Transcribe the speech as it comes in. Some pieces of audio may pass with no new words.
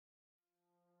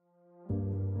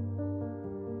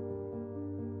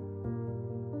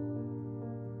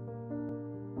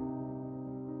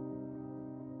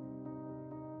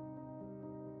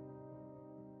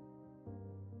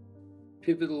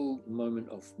pivotal moment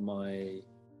of my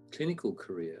clinical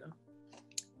career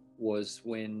was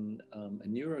when a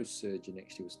neurosurgeon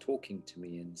actually was talking to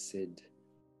me and said,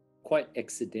 quite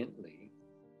accidentally,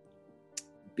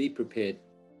 be prepared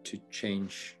to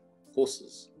change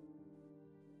horses.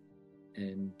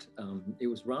 And it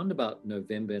was round about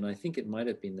November, and I think it might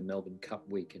have been the Melbourne Cup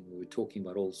week, and we were talking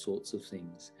about all sorts of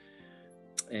things.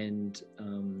 And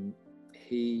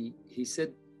he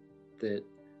said that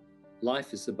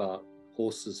life is about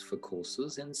horses for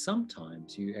courses, and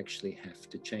sometimes you actually have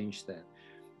to change that.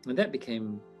 And that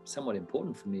became somewhat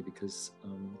important for me because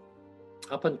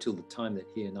up until the time that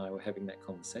he and I were having that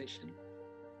conversation,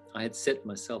 I had set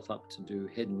myself up to do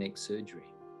head and neck surgery.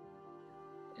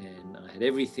 And I had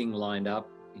everything lined up,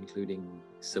 including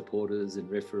supporters and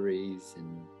referees,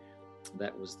 and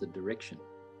that was the direction.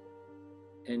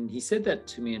 And he said that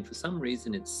to me, and for some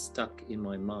reason it stuck in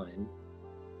my mind,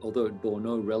 although it bore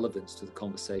no relevance to the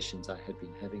conversations I had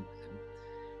been having with him.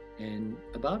 And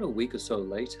about a week or so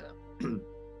later,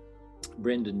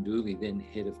 Brendan Dooley, then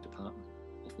head of department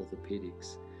of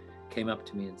orthopedics, came up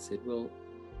to me and said, well,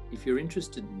 if you're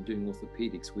interested in doing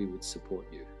orthopedics, we would support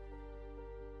you.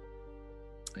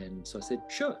 And so I said,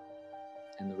 sure.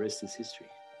 And the rest is history.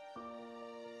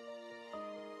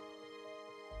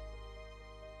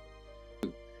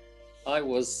 I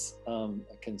was a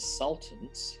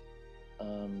consultant,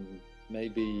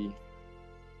 maybe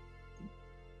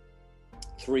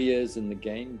 3 years in the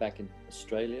game back in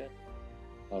Australia.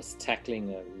 I was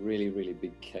tackling a really, really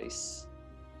big case.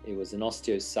 It was an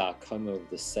osteosarcoma of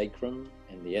the sacrum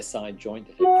and the SI joint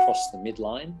that had crossed the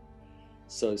midline.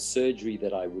 So surgery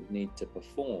that I would need to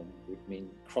perform would mean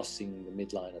crossing the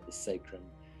midline of the sacrum,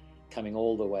 coming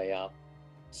all the way up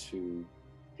to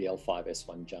the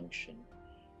L5-S1 junction,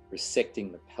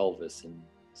 resecting the pelvis and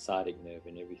sciatic nerve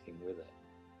and everything with it.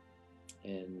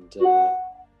 And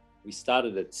we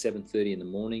started at 7:30 in the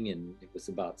morning, and it was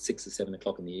about 6 or 7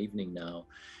 o'clock in the evening now.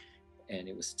 And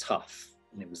it was tough,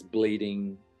 and it was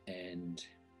bleeding, and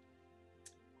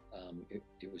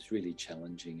it was really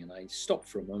challenging. And I stopped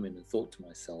for a moment and thought to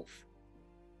myself,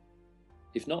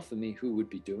 if not for me, who would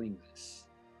be doing this?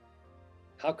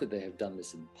 How could they have done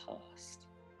this in the past?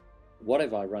 What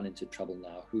if I run into trouble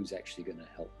now? Who's actually going to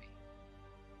help me?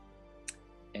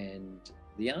 And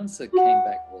the answer came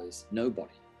back was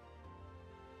nobody,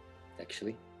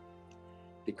 actually,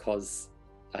 because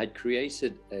I had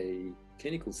created a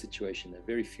clinical situation that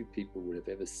very few people would have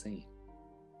ever seen.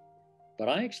 But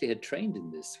I actually had trained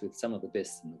in this with some of the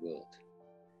best in the world.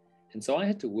 And so I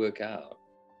had to work out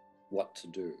what to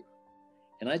do.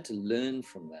 And I had to learn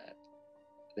from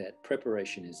that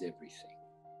preparation is everything.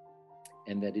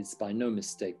 And that it's by no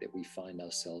mistake that we find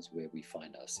ourselves where we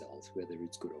find ourselves, whether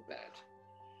it's good or bad.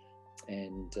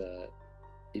 And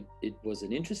it was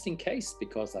an interesting case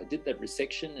because I did that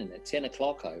resection, and at 10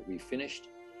 o'clock we finished.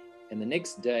 And the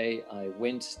next day I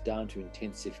went down to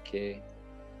intensive care,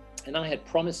 and I had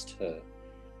promised her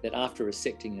that after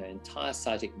resecting her entire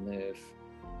sciatic nerve,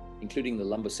 including the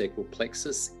lumbosacral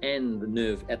plexus and the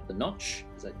nerve at the notch,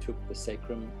 as I took the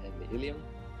sacrum and the ilium,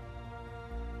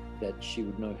 that she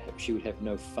would have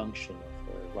no function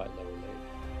of her right lower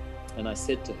leg. And I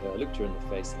said to her, I looked her in the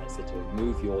face and I said to her,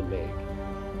 move your leg.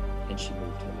 And she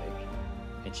moved her leg.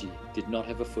 And she did not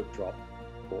have a foot drop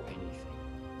or anything.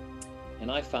 And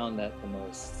I found that the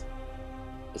most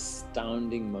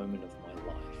astounding moment of my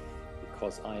life,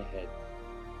 because I had,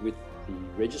 with the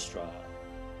registrar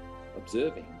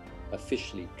observing,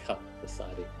 officially cut the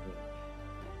sciatic nerve.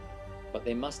 But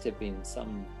there must have been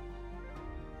some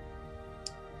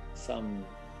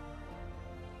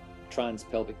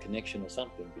trans-pelvic connection or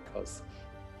something, because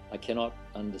I cannot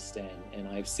understand. And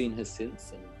I've seen her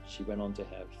since, and she went on to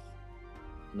have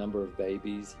a number of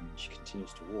babies, and she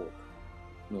continues to walk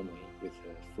normally with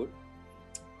her foot.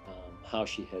 How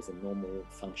she has a normal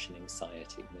functioning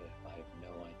sciatic nerve, I have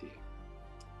no idea.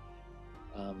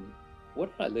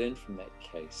 What did I learn from that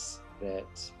case?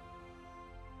 That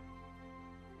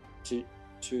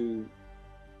to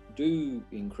do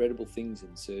incredible things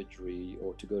in surgery,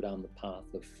 or to go down the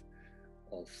path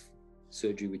of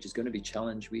surgery, which is going to be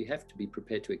challenged, we have to be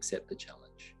prepared to accept the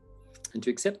challenge. And to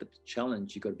accept the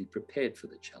challenge, you've got to be prepared for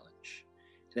the challenge.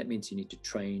 And that means you need to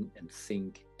train and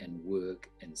think and work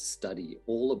and study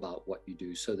all about what you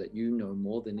do, so that you know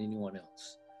more than anyone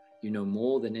else. You know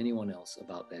more than anyone else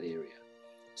about that area.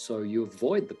 So you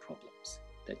avoid the problems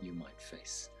that you might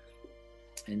face.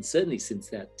 And certainly since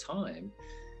that time,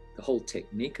 the whole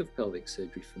technique of pelvic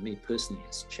surgery for me personally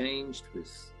has changed,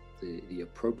 with the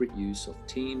appropriate use of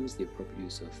teams, the appropriate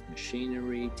use of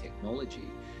machinery, technology,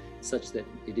 such that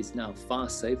it is now far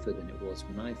safer than it was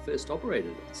when I first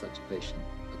operated on such a patient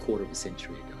a quarter of a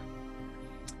century ago,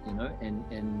 you know,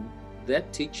 and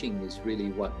that teaching is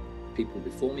really what people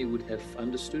before me would have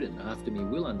understood and after me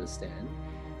will understand,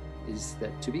 is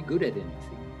that to be good at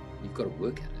anything, you've got to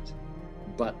work at it.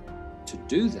 But to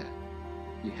do that,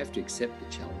 you have to accept the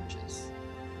challenges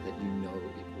that you know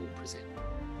it will present.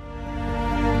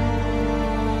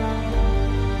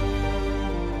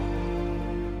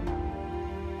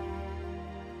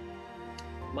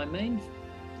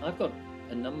 I've got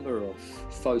a number of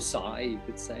foci, you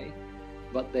could say,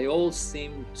 but they all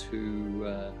seem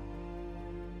to,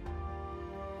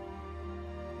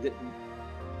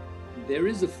 there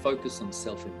is a focus on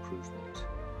self-improvement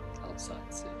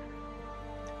outside surgery.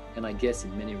 And I guess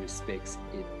in many respects,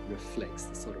 it reflects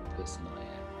the sort of person I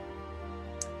am.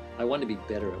 I want to be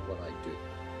better at what I do.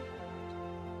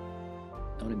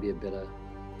 I want to be a better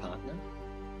partner.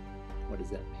 What does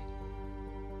that mean?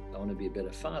 I want to be a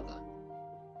better father.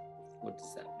 What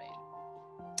does that mean?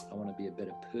 I want to be a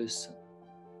better person.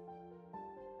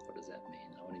 What does that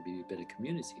mean? I want to be a better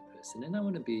community person. And I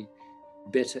want to be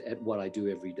better at what I do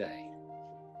every day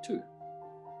too.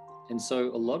 And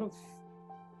so a lot of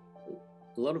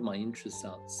my interests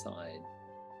outside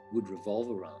would revolve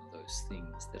around those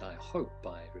things that I hope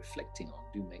by reflecting on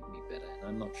do make me better. And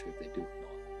I'm not sure if they do or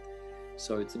not.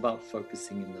 So it's about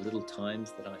focusing in the little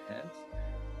times that I have,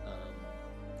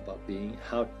 about being,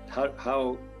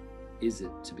 how is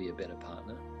it to be a better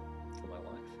partner for my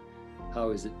wife? How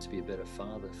is it to be a better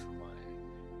father for my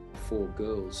 4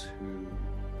 girls who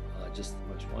are just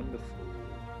the most wonderful,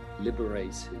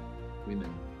 liberated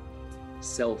women,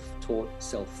 self-taught,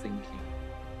 self-thinking,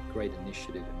 great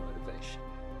initiative and motivation,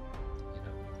 you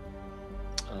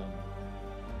know.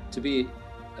 To be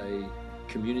a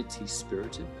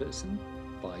community-spirited person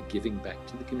by giving back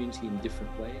to the community in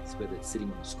different ways, whether it's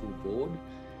sitting on a school board,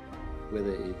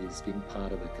 whether it is being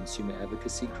part of a consumer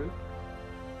advocacy group,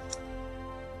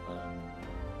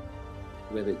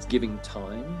 whether it's giving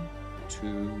time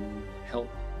to help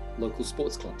local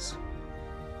sports clubs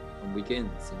on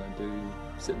weekends, you know, do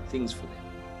certain things for them.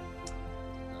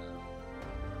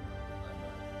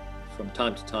 From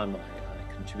time to time,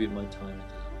 I contribute my time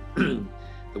to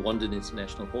the London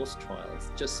International Horse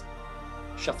Trials, just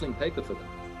shuffling paper for them,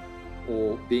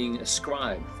 or being a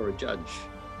scribe for a judge.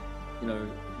 You know,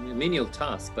 a menial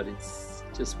task, but it's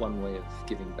just one way of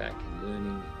giving back and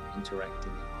learning, and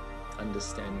interacting, and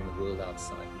understanding the world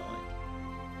outside mine,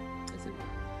 as it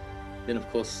were. Then, of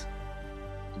course,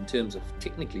 in terms of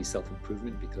technically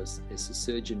self-improvement, because as a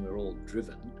surgeon we're all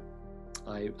driven,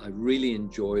 I really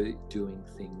enjoy doing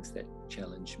things that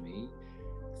challenge me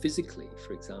physically.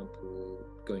 For example,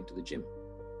 going to the gym,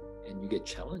 and you get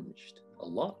challenged a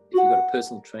lot. If you've got a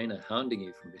personal trainer hounding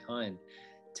you from behind,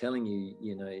 telling you,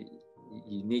 you know,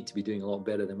 you need to be doing a lot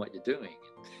better than what you're doing.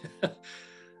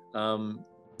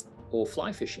 Or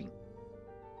fly fishing,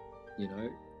 you know,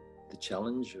 the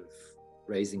challenge of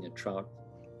raising a trout,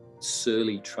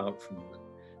 surly trout from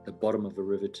the bottom of a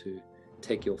river to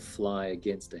take your fly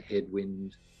against a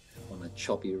headwind on a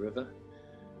choppy river,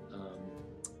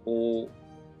 or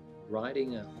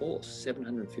riding a horse,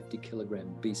 750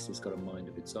 kilogram beast that's got a mind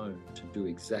of its own to do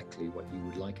exactly what you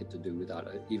would like it to do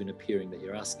without even appearing that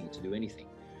you're asking it to do anything.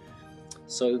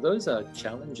 So those are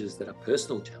challenges that are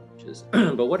personal challenges,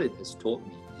 but what it has taught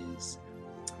me is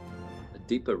a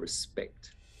deeper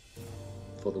respect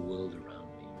for the world around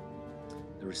me,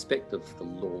 the respect of the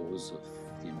laws of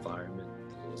the environment,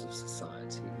 the laws of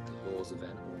society, the laws of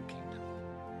animal kingdom,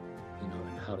 you know,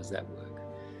 and how does that work?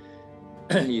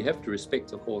 You have to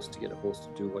respect a horse to get a horse to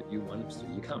do what you want it to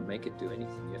do. You can't make it do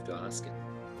anything. You have to ask it,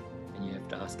 and you have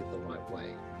to ask it the right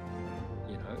way,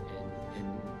 you know.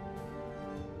 And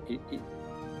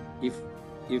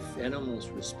if animals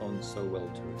respond so well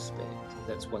to respect,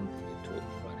 that's one thing it taught me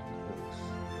riding a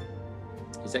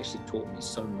horse. It's actually taught me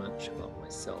so much about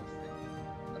myself,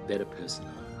 and a better person,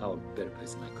 how a better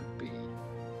person I could be,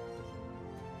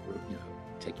 you know,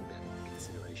 taking that into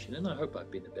consideration. And I hope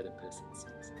I've been a better person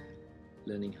since,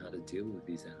 learning how to deal with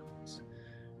these animals,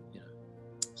 you know.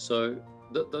 So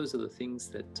those are the things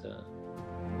that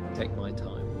take my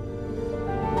time.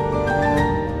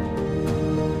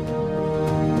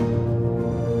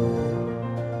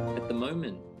 At the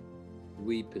moment,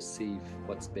 we perceive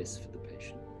what's best for the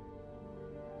patient.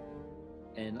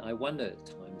 And I wonder at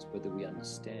times whether we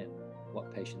understand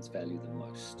what patients value the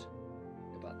most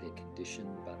about their condition,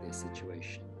 about their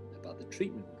situation, about the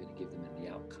treatment we're going to give them, and the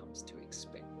outcomes to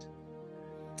expect.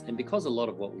 And because a lot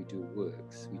of what we do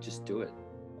works, we just do it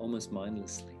almost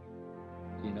mindlessly.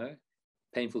 You know,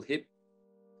 painful hip,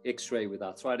 x-ray with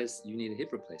arthritis, you need a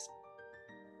hip replacement.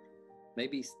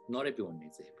 Maybe not everyone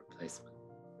needs a hip replacement.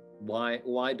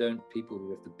 Why don't people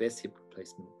who have the best hip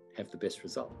replacement have the best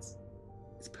results?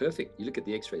 It's perfect. You look at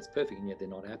the x-ray, it's perfect, and yet they're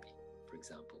not happy, for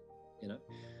example, you know?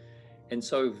 And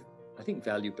so I think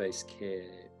value-based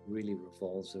care really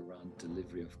revolves around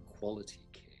delivery of quality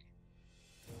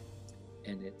care.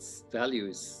 And its value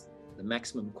is the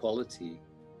maximum quality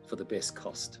for the best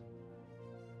cost,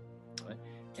 right?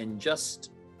 And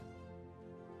just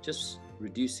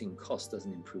reducing cost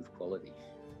doesn't improve quality,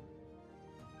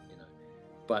 you know,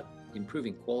 but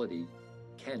improving quality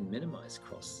can minimize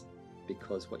costs,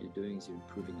 because what you're doing is you're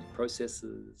improving your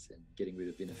processes and getting rid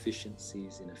of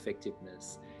inefficiencies,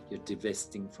 ineffectiveness. You're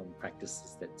divesting from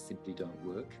practices that simply don't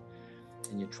work,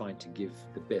 and you're trying to give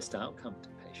the best outcome to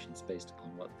patients based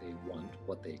upon what they want,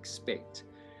 what they expect,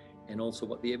 and also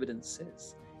what the evidence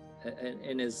says.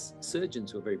 And as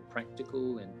surgeons who are very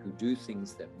practical and who do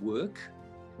things that work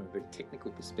from a very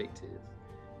technical perspective,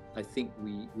 I think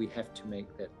we have to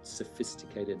make that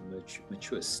sophisticated and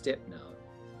mature step now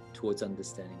towards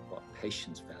understanding what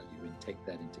patients value and take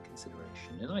that into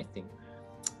consideration. And I think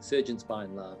surgeons by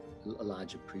and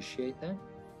large appreciate that.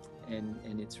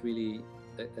 And it's really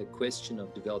a question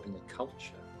of developing a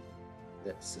culture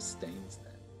that sustains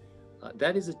that.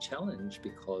 That is a challenge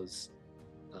because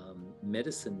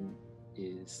medicine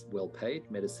is well paid,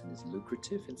 medicine is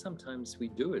lucrative, and sometimes we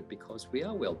do it because we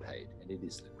are well paid and it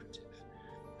is lucrative.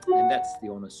 And that's the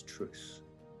honest truth.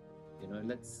 You know,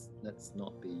 let's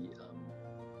not be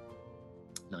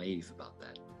naive about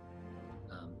that.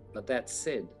 But that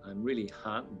said, I'm really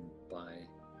heartened by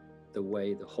the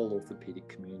way the whole orthopedic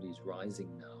community is rising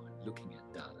now and looking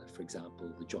at data. For example,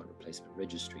 the joint replacement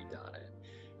registry data,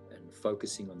 and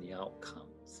focusing on the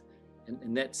outcomes.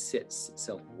 And that sets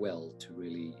itself well to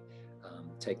really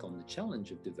take on the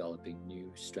challenge of developing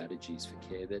new strategies for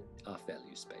care that are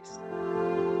values-based.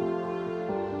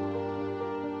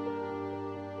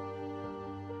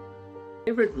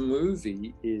 Favorite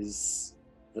movie is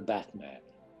The Batman,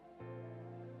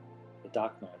 The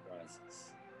Dark Knight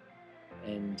Rises.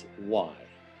 And why?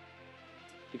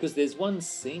 Because there's one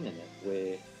scene in it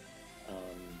where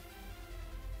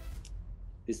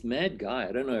this mad guy,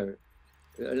 Ra's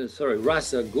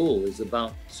al Ghul, is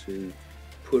about to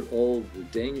put all the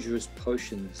dangerous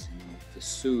potions in the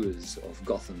sewers of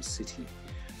Gotham City.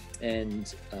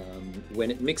 And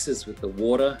when it mixes with the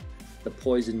water, the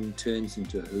poison turns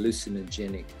into a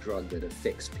hallucinogenic drug that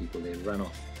affects people. They run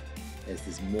off as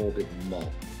this morbid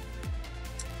mob.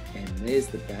 And there's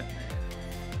the Batman.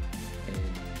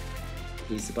 And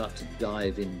he's about to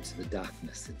dive into the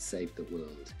darkness and save the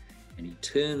world. And he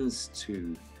turns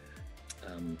to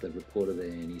the reporter there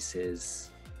and he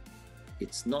says,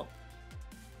 "It's not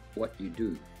what you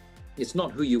do. It's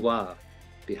not who you are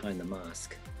behind the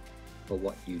mask, but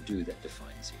what you do that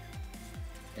defines you."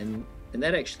 And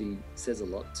that actually says a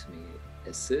lot to me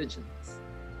as surgeons.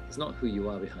 It's not who you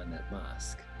are behind that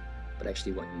mask, but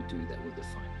actually what you do that will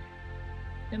define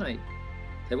you. And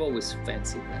I've always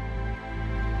fancied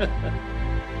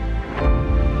that.